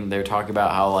in. I mean, they're talking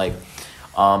about how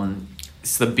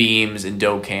it's the beams in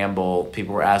Doak Campbell.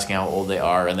 People were asking how old they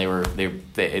are, and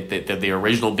the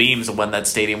original beams of when that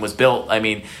stadium was built. I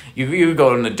mean, you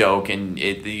go into Doak, and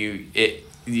it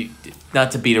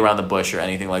not to beat around the bush or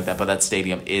anything like that, but that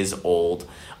stadium is old.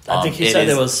 I think he said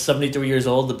it was 73 years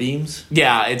old, the beams.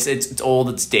 Yeah, it's old,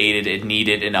 it's dated, it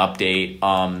needed an update.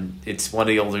 It's one of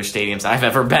the older stadiums I've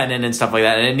ever been in and stuff like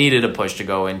that, and it needed a push to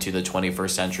go into the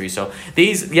 21st century. So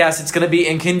it's going to be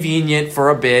inconvenient for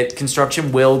a bit.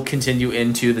 Construction will continue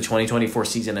into the 2024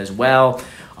 season as well.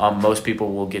 Most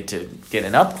people will get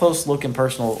an up-close look and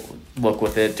personal look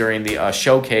with it during the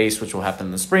showcase, which will happen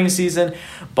in the spring season.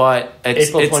 But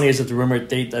April 20th is the rumored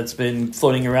date that's been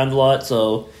floating around a lot,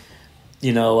 so...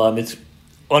 it's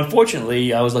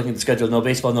unfortunately I was looking at the schedule. No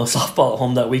baseball, no softball at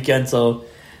home that weekend, so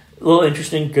A little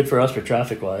interesting, good for us for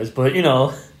traffic-wise, but,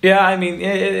 Yeah, I mean,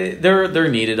 they're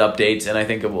needed updates, and I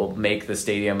think it will make the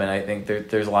stadium, and I think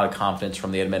there's a lot of confidence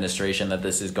from the administration that the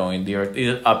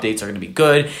updates are going to be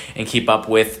good and keep up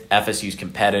with FSU's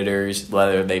competitors,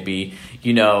 whether they be,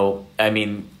 just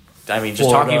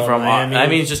talking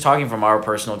from our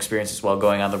personal experience as well,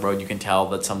 going on the road, you can tell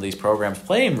that some of these programs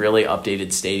play in really updated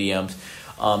stadiums.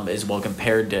 As well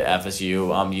compared to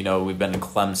FSU. We've been to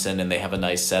Clemson and they have a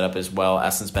nice setup as well.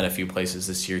 Essen's been a few places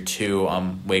this year too.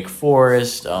 Wake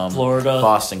Forest, Florida,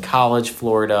 Boston College,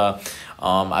 Florida.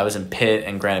 I was in Pitt,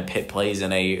 and granted Pitt plays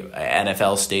in a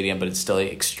NFL stadium, but it's still an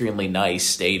extremely nice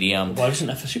stadium. Why isn't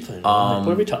FSU playing? What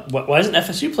are we talking? Why isn't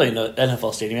FSU playing the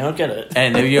NFL stadium? I don't get it.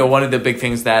 And one of the big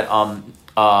things that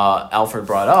Alfred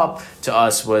brought up to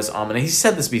us was, and he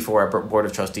said this before at Board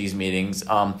of Trustees meetings,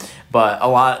 but a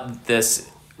lot of this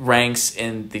ranks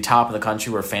in the top of the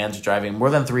country where fans are driving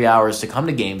more than 3 hours to come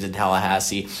to games in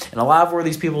Tallahassee. And a lot of where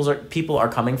these people are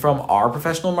coming from are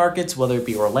professional markets, whether it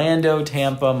be Orlando,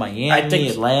 Tampa, Miami,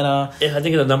 Atlanta. I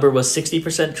think the number was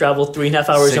 60% travel, 3.5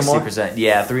 hours or more. 60%,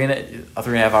 yeah,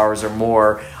 3.5 hours or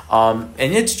more. And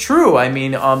it's true. I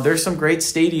mean, there's some great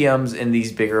stadiums in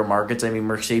these bigger markets. I mean,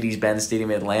 Mercedes-Benz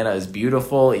Stadium in Atlanta is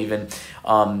beautiful, even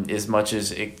as much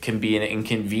as it can be an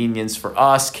inconvenience for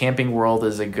us. Camping World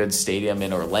is a good stadium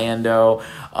in Orlando.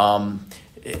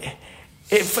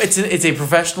 It's a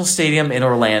professional stadium in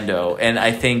Orlando, and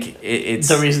I think it's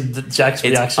the reason that Jack's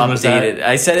reaction was that.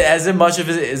 I said as much of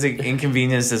it as an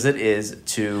inconvenience as it is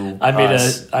to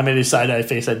us. I made a side-eye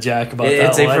face at Jack about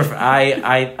that one.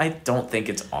 I don't think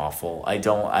it's awful. I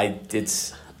was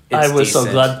decent. So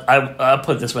glad. I'll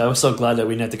put it this way. I was so glad that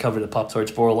we didn't have to cover the Pop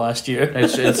Tarts Bowl last year.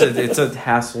 It's a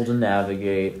hassle to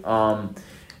navigate.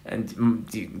 And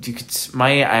you could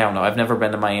I don't know. I've never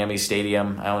been to Miami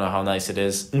Stadium. I don't know how nice it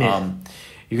is. Yeah.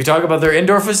 You could talk about their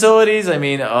indoor facilities. I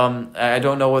mean, I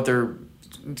don't know what they're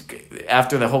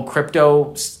after the whole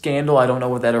crypto scandal. I don't know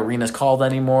what that arena's called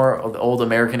anymore. The old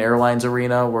American Airlines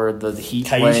Arena where the Heat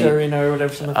play. Arena or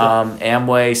whatever. Something like that.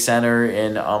 Amway Center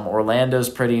in Orlando's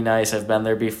pretty nice. I've been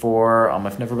there before.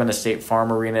 I've never been to State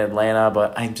Farm Arena in Atlanta,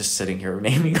 but I'm just sitting here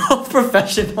naming all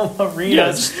professional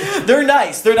arenas. Yes. They're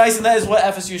nice, and that is what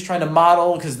FSU is trying to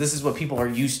model because this is what people are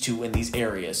used to in these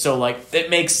areas. So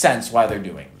it makes sense why they're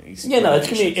doing these. Yeah, no, it's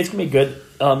gonna be good.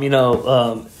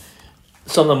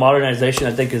 Some of the modernization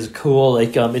I think is cool.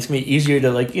 It's gonna be easier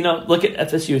to look at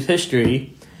FSU's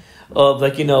history of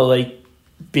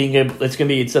being able. It's gonna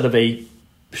be instead of a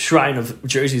shrine of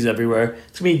jerseys everywhere,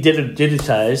 it's gonna be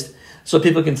digitized so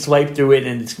people can swipe through it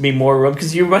and it's gonna be more room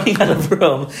because you're running out of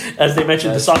room. As they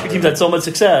mentioned, the soccer teams had so much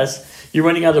success. You're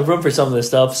running out of room for some of this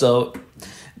stuff. So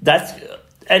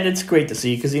and it's great to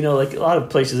see because a lot of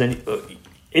places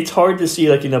it's hard to see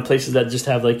places that just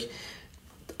have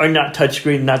are not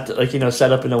touchscreen, not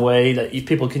set up in a way that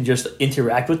people can just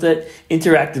interact with it.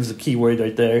 Interactive is the key word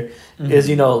right there. Mm-hmm. Is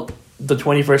the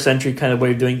 21st century kind of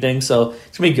way of doing things. So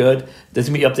it's gonna be good. There's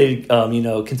gonna be updated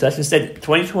concession stand.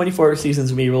 2024 season's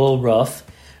gonna be a little rough.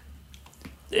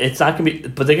 It's not gonna be,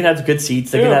 but they're gonna have good seats.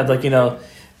 They're gonna have the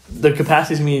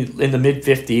capacity's gonna be in the mid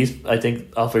 50s. I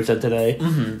think Alfred said today,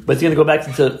 but it's gonna go back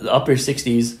to the upper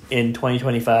 60s in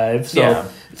 2025. So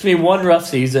it's gonna be one rough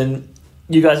season.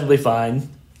 You guys will be fine.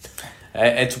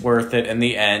 It's worth it in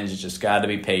the end. You just got to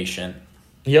be patient.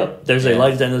 Yep, there's a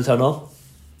light at the end of the tunnel.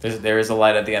 There is a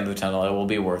light at the end of the tunnel. It will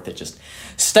be worth it. Just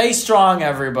stay strong,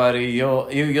 everybody.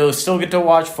 You'll still get to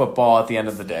watch football at the end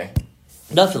of the day.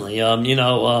 Definitely.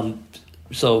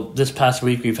 So this past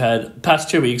week past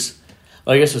 2 weeks.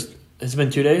 Well, I guess it's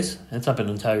been 2 days. It's not been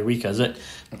an entire week, has it?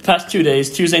 Past 2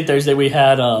 days, Tuesday and Thursday, we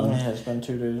had. It's been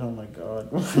 2 days. Oh my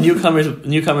god.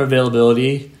 newcomer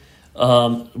availability.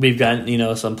 We've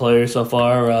gotten some players so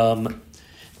far.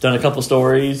 Done a couple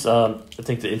stories. I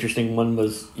think the interesting one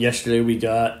was yesterday. We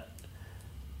got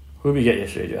who did we get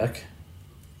yesterday, Jack?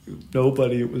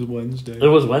 Nobody. It was Wednesday. It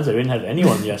was Wednesday. We didn't have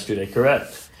anyone yesterday.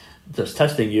 Correct. Just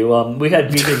testing you. We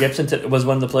had BJ Gibson was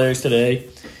one of the players today.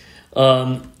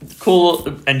 Cool,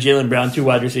 and Jalen Brown, 2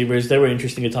 wide receivers. They were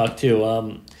interesting to talk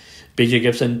to. BJ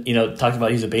Gibson, talked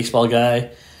about he's a baseball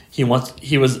guy. He was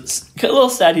a little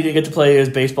sad he didn't get to play his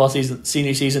baseball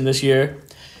senior season this year.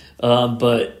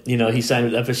 But he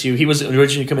signed with FSU. He was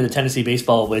originally coming to Tennessee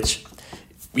baseball, which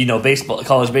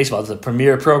college baseball is a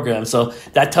premier program. So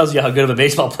that tells you how good of a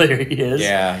baseball player he is.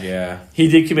 Yeah. He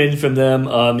did come in from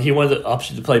them. He wanted the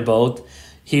option to play both.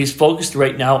 He's focused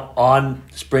right now on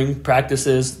spring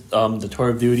practices, the tour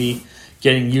of duty,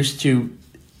 getting used to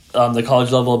the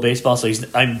college level of baseball. So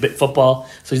football.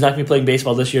 So he's not going to be playing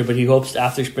baseball this year, but he hopes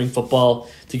after spring football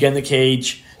to get in the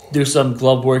cage, do some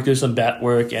glove work, do some bat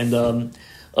work, and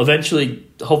eventually,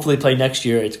 hopefully, play next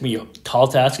year. It's going to be a tall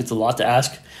task. It's a lot to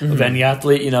ask of any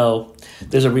athlete.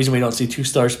 There's a reason we don't see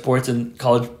 2-star sports in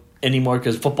college anymore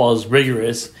because football is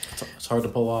rigorous. It's hard to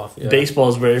pull off. Yeah. Baseball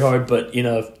is very hard, but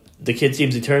the kid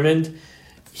seems determined.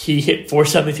 He hit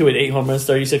 .472 with 8 home runs,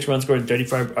 36 runs scored,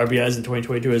 35 RBIs in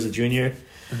 2022 as a junior.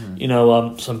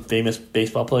 Some famous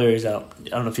baseball players out. I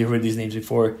don't know if you've heard these names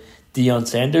before. Deion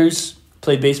Sanders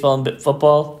played baseball and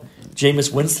football.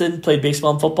 Jameis Winston played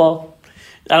baseball and football.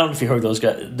 I don't know if you heard those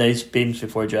names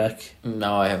before, Jack.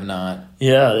 No, I have not.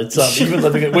 Yeah, it's you've been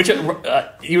living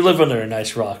you live under a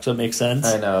nice rock, so it makes sense.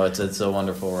 I know it's a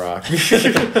wonderful rock.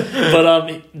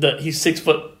 But he's 6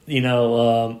 foot.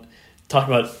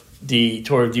 Talking about the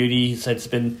tour of duty, he said it's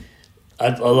been. I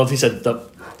love. He said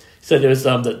it was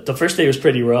the first day was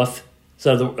pretty rough.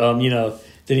 So then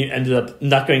he ended up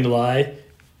not going to lie.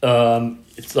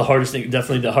 It's the hardest thing,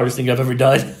 definitely the hardest thing I've ever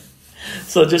done.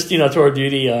 So just tour of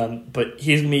duty. But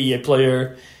he's gonna be a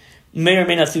player. May or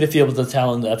may not see the field with the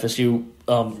talent in the FSU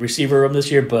receiver room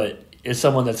this year, but it's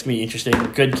someone that's gonna be interesting.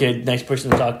 Good kid, nice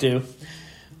person to talk to.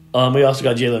 We also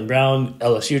got Jaylen Brown,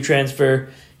 LSU transfer.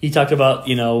 He talked about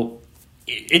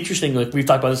interesting. Like we've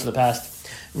talked about this in the past.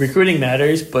 Recruiting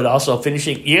matters, but also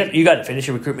finishing. You got to finish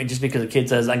a recruitment just because a kid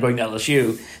says I'm going to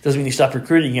LSU doesn't mean you stop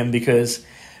recruiting him because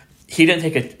he didn't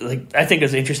take I think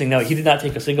it's an interesting note. He did not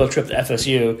take a single trip to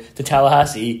FSU to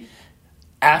Tallahassee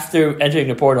after entering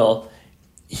the portal.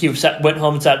 He went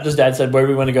home and sat with his dad, said, "Where do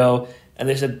we want to go?" And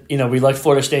they said, "We like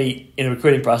Florida State in a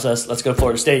recruiting process. Let's go to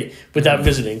Florida State without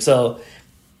visiting." So,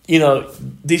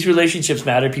 these relationships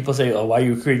matter. People say, "Oh, why are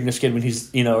you recruiting this kid when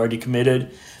he's already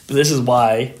committed?" But this is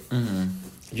why.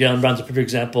 Jaylen Brown's a perfect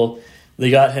example. They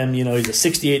got him, he's a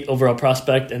 68 overall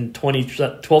prospect and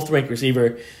 12th ranked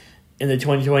receiver in the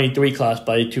 2023 class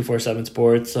by 247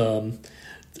 Sports.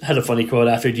 Had a funny quote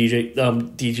after DJ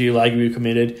Lagru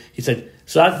committed. He said,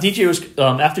 "So after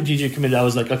DJ committed, I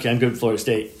was like, okay, I'm good with Florida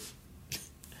State."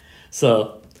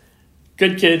 So,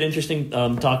 good kid, interesting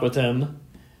talk with him.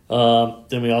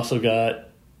 Then we also got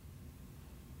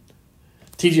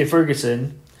TJ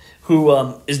Ferguson, who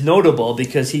is notable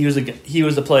because he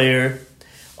was a player,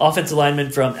 offensive lineman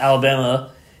from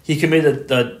Alabama. He committed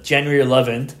the January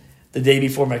 11th, the day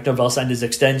before Mike Norvell signed his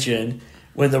extension,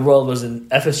 when the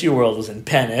FSU world was in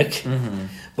panic.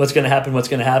 What's going to happen? What's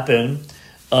going to happen?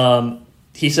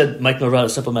 He said Mike Norvell had a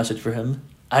simple message for him: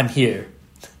 "I'm here."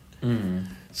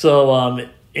 So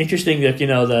interesting that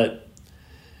that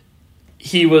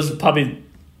he was probably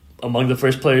among the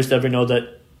first players to ever know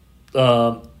that.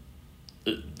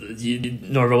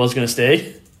 Norvell was going to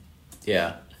stay.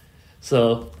 Yeah.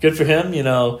 So good for him.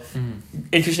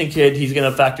 Interesting kid. He's going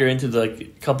to factor into the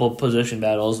couple position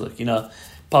battles.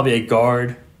 Probably a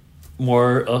guard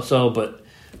more or so, but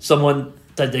someone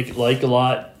that they like a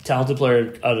lot. Talented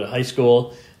player out of high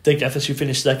school. I think FSU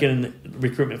finished second in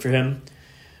recruitment for him.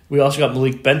 We also got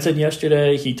Malik Benson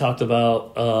yesterday. He talked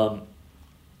about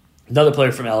another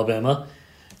player from Alabama.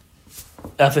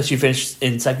 FSU finished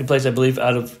in second place, I believe,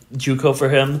 out of JUCO for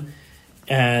him.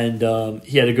 And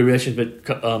he had a good relationship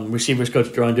with receivers coach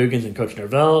Deron Dugans and Coach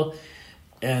Norvell.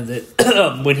 And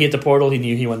that when he hit the portal, he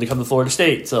knew he wanted to come to Florida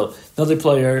State. So another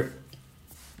player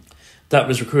that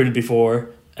was recruited before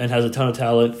and has a ton of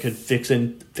talent, could fit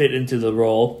into the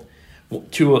role.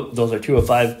 Those are 2 of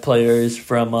 5 players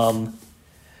from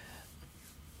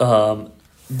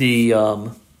the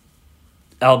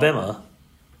Alabama.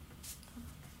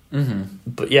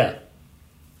 But yeah,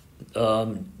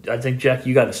 I think, Jack,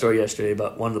 you got a story yesterday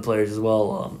about one of the players as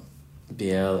well.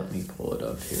 Yeah, let me pull it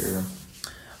up here.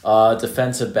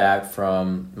 Defensive back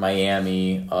from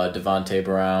Miami, Devontae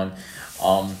Brown.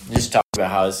 Just talk about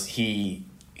how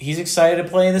he's excited to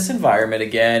play in this environment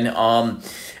again.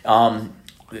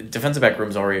 The defensive back room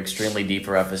is already extremely deep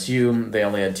for FSU. They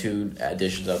only had 2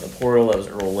 additions out of the portal. That was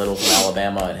Earl Little from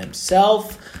Alabama and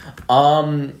himself.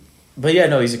 But yeah,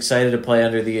 no, he's excited to play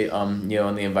under the in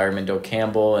the environment Doak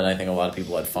Campbell, and I think a lot of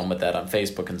people had fun with that on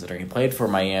Facebook, considering he played for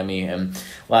Miami. And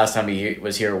last time he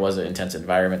was here, it was an intense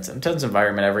environment. It's an intense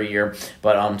environment every year,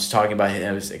 but just talking about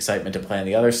his excitement to play on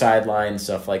the other sideline,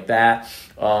 stuff like that.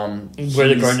 Where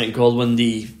the Garnet and Gold when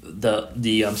the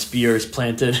spear is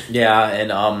planted. Yeah,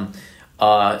 and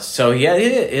so he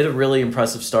had a really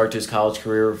impressive start to his college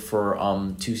career for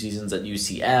 2 seasons at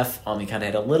UCF. He kind of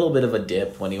had a little bit of a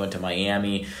dip when he went to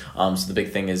Miami. So the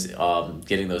big thing is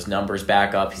getting those numbers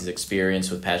back up. His experience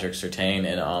with Patrick Surtain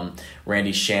and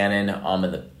Randy Shannon.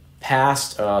 In the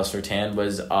past, Surtain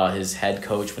was his head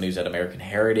coach when he was at American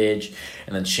Heritage,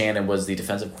 and then Shannon was the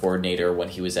defensive coordinator when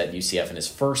he was at UCF in his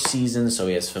first season, so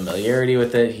he has familiarity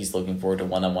with it. He's looking forward to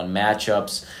one-on-one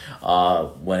matchups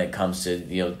when it comes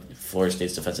to Florida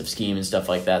State's defensive scheme and stuff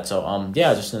like that. So,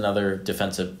 just another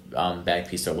defensive back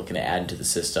piece they're looking to add into the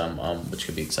system, which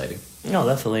could be exciting. No,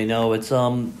 definitely. No, it's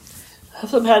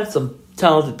have had some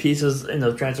talented pieces in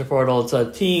the transfer portal. It's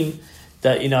a team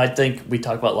that, I think we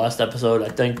talked about last episode. I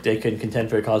think they can contend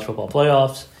for the college football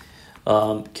playoffs.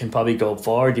 Can probably go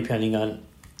far depending on,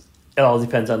 it all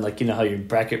depends on how your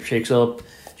bracket shakes out,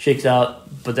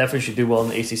 but definitely should do well in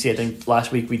the ACC. I think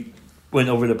last week we went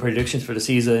over the predictions for the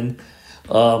season,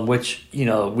 which,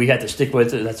 we had to stick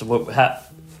with. That's what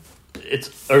it's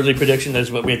early prediction.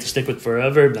 That's what we had to stick with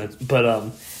forever.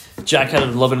 But Jack had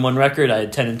an 11-1 record. I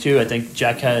had 10-2. I think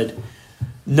Jack had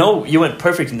you went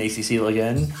perfect in the ACC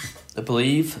again, I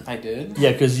believe. I did.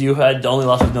 Yeah, because you had the only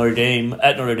loss with Notre Dame,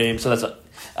 so that's an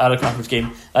out-of-conference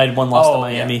game. I had one loss to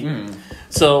Miami. Yeah.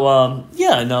 So,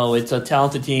 it's a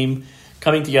talented team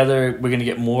coming together. We're going to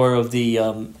get more of the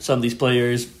some of these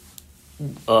players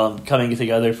coming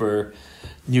together for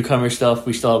newcomer stuff.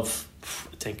 We still have,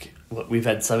 I think, we've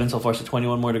had 7 so far, so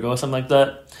 21 more to go, something like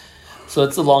that. So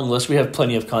it's a long list. We have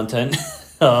plenty of content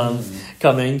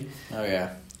coming. Oh,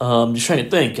 yeah. Just trying to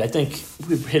think. I think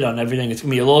we've hit on everything. It's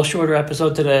going to be a little shorter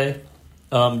episode today.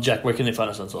 Jack, where can they find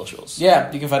us on socials?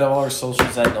 Yeah, you can find all our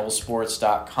socials at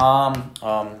NoleSports.com,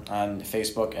 on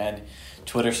Facebook and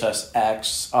Twitter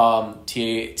 /X,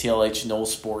 TLH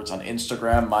NoleSports on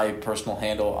Instagram. My personal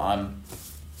handle on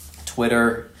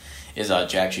Twitter is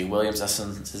Jack G. Williams.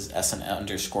 SN_Cassim.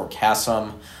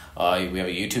 We have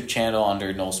a YouTube channel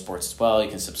under NoleSports as well. You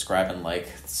can subscribe and like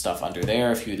stuff under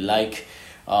there if you'd like.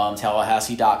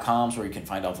 Tallahassee.com is where you can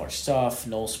find all of our stuff.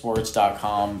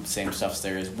 NoleSports.com, same stuff's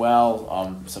there as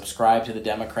well. Subscribe to the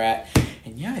Democrat.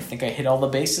 And I think I hit all the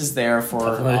bases there for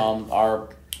our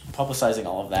publicizing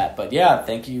all of that. But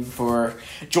thank you for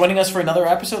joining us for another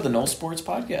episode of the NoleSports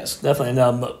Podcast. Definitely.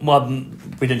 And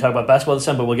we didn't talk about basketball this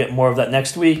time, but we'll get more of that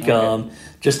next week. Okay.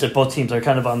 Just that both teams are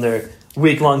kind of on their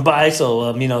week-long bye,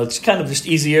 so it's kind of just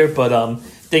easier. But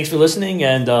thanks for listening,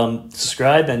 and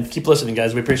subscribe and keep listening,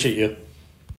 guys. We appreciate you.